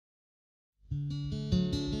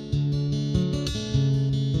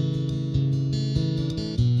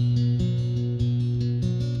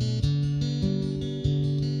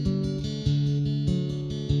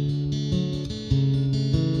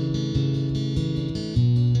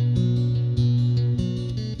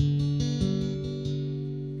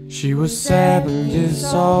She was 7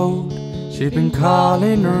 years old. She'd been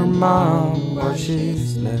calling her mom while she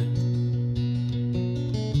slept.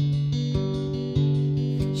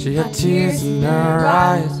 She had tears in her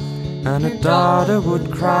eyes, and her daughter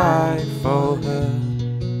would cry for her.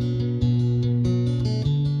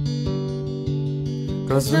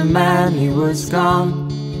 'Cause the man, he was gone,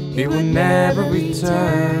 he would never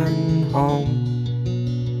return home.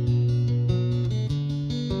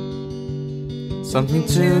 Something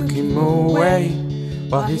took him away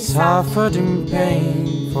while he suffered in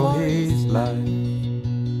pain for his life.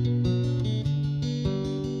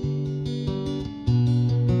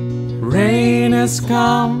 Rain has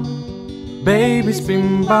come, baby's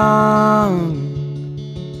been born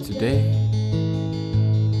today.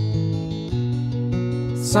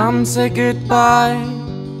 Some say goodbye,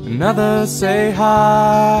 and others say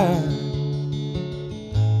hi.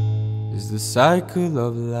 It's the cycle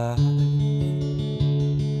of life.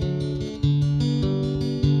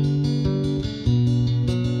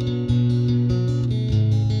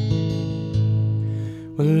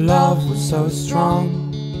 Well, love was so strong,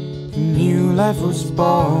 a new life was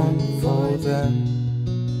born for them.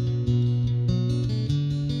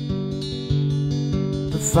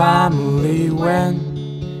 The family went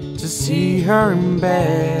to see her in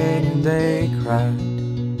bed, and they cried.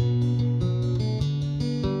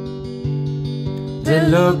 They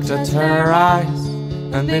looked at her eyes,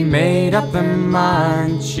 and they made up their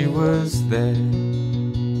mind she was there.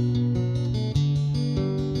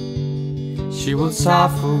 She will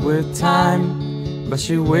suffer with time, but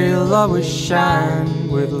she will always shine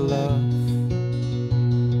with love.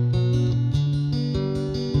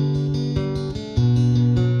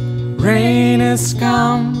 Rain has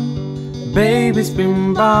come, baby's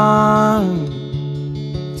been born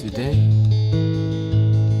today.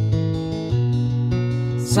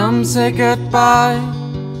 Some say goodbye,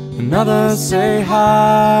 and others say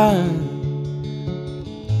hi.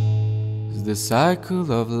 It's the cycle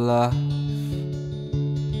of life.